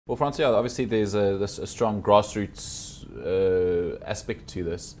Well, Francia, obviously there's a strong grassroots aspect to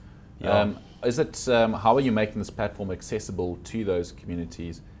this. Yeah. Is it how are you making this platform accessible to those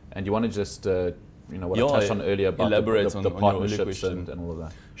communities? And you want to just what I touched on earlier about the partnerships and all of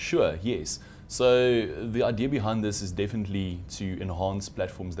that. Sure. Yes. So the idea behind this is definitely to enhance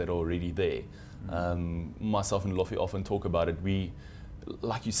platforms that are already there. Myself and Lofi often talk about it. We,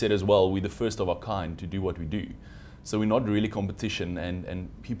 like you said as well, we're the first of our kind to do what we do. So we're not really competition,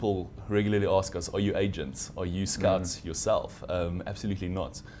 and people regularly ask us, are you agents? Are you scouts yourself? Absolutely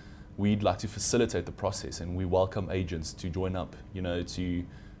not. We'd like to facilitate the process, and we welcome agents to join up, to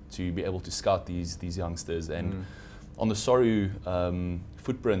be able to scout these youngsters. And on the Soru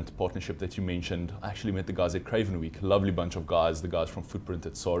Footprint partnership that you mentioned, I actually met the guys at Craven Week, lovely bunch of guys, the guys from Footprint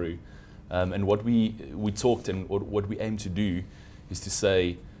at Soru. And what we talked, and what we aim to do is to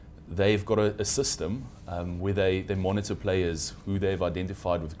say they've got a system where they monitor players who they've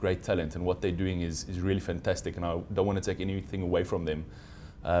identified with great talent, and what they're doing is really fantastic, and I don't want to take anything away from them.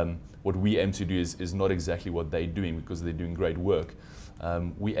 What we aim to do is not exactly what they're doing, because they're doing great work.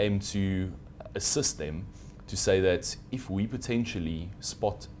 We aim to assist them to say that if we potentially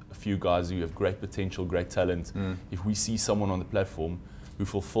spot a few guys who have great potential, great talent, if we see someone on the platform who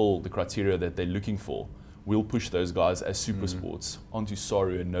fulfill the criteria that they're looking for, we'll push those guys as super sports onto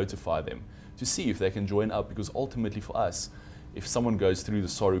Soru and notify them to see if they can join up, because ultimately for us, if someone goes through the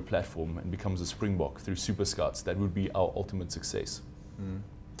Soru platform and becomes a Springbok through Super Scouts, that would be our ultimate success.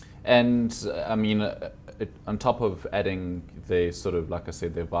 And I mean, on top of adding their sort of, like I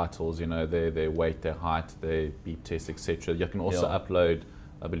said, their vitals, their weight, their height, their beep test, etc., you can also upload,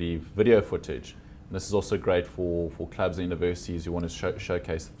 I believe, video footage. And this is also great for clubs and universities who want to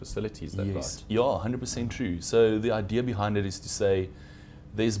showcase the facilities they've got. Yeah, 100% true. So the idea behind it is to say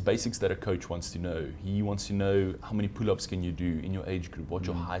there's basics that a coach wants to know. He wants to know how many pull-ups can you do in your age group, what's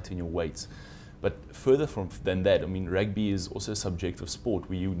your height and your weight. But further than that, I mean, rugby is also a subjective sport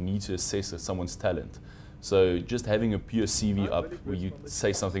where you need to assess someone's talent. So just having a pure CV up where you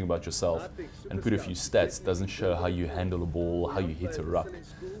say something about yourself and put a few stats doesn't show how you handle a ball, how you hit a ruck,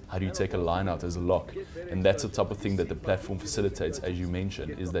 how do you take a line out as a lock. And that's the type of thing that the platform facilitates, as you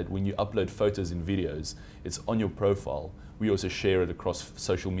mentioned, is that when you upload photos and videos, it's on your profile. We also share it across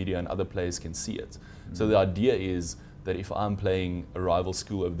social media and other players can see it. So the idea is that if I'm playing a rival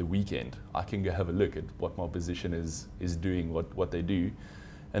school over the weekend, I can go have a look at what my position is doing, what they do.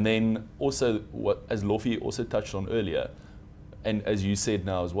 And then also, what, as Lofi also touched on earlier, and as you said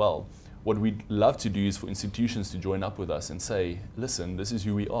now as well, what we'd love to do is for institutions to join up with us and say, listen, this is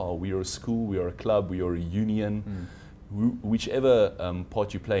who we are. We are a school, we are a club, we are a union. Whichever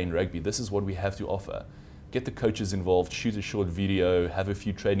part you play in rugby, this is what we have to offer. Get the coaches involved, shoot a short video, have a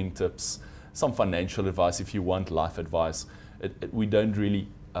few training tips, some financial advice if you want, life advice. We don't really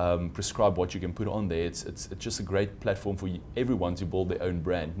prescribe what you can put on there. It's just a great platform for everyone to build their own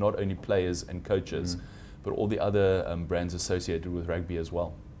brand, not only players and coaches, but all the other brands associated with rugby as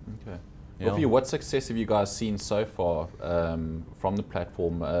well. Okay. Well, for you, what success have you guys seen so far from the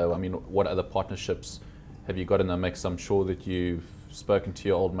platform? I mean, what other partnerships have you got in the mix? I'm sure that you've spoken to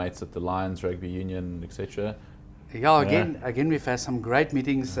your old mates at the Lions Rugby Union, etc. Yeah, again, we've had some great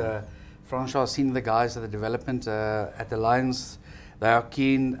meetings. Francois has seen the guys at the development at the Lions. They are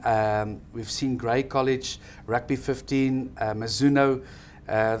keen. We've seen Grey College, Rugby 15, Mizuno,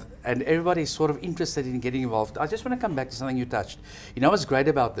 and everybody's sort of interested in getting involved. I just want to come back to something you touched. You know what's great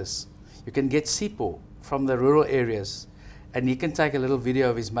about this? You can get Sipo from the rural areas, and he can take a little video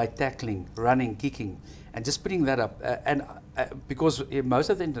of his mate tackling, running, kicking, and just putting that up. Because most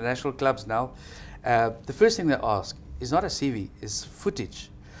of the international clubs now, the first thing they ask is not a CV, is footage.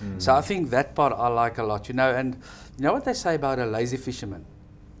 So I think that part I like a lot, and you know what they say about a lazy fisherman?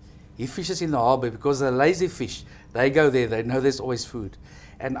 He fishes in the harbour because the lazy fish, they go there, they know there's always food.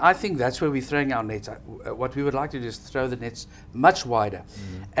 And I think that's where we're throwing our nets. What we would like to do is throw the nets much wider.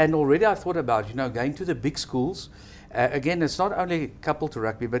 And already I thought about, going to the big schools. Again, it's not only coupled to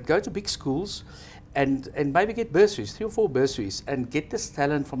rugby, but go to big schools and maybe get bursaries, 3 or 4 bursaries, and get this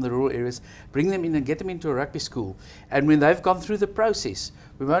talent from the rural areas, bring them in and get them into a rugby school. And when they've gone through the process,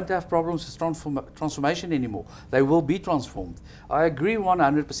 we won't have problems with transformation anymore. They will be transformed. I agree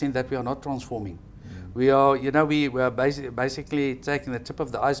 100% that we are not transforming. We are, we are basically taking the tip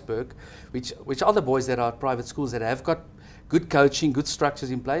of the iceberg, which are the boys that are at private schools that have got good coaching, good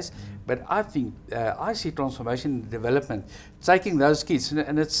structures in place. But I think I see transformation and development, taking those kids,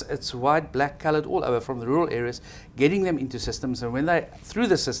 and it's white, black, coloured, all over from the rural areas, getting them into systems, and when they through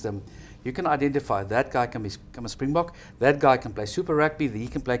the system, you can identify that guy can become a Springbok, that guy can play Super Rugby, he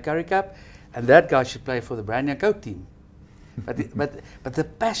can play Currie Cup, and that guy should play for the Brand New Coke team. but the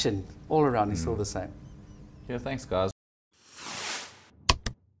passion all around is still the same. Yeah, thanks, guys.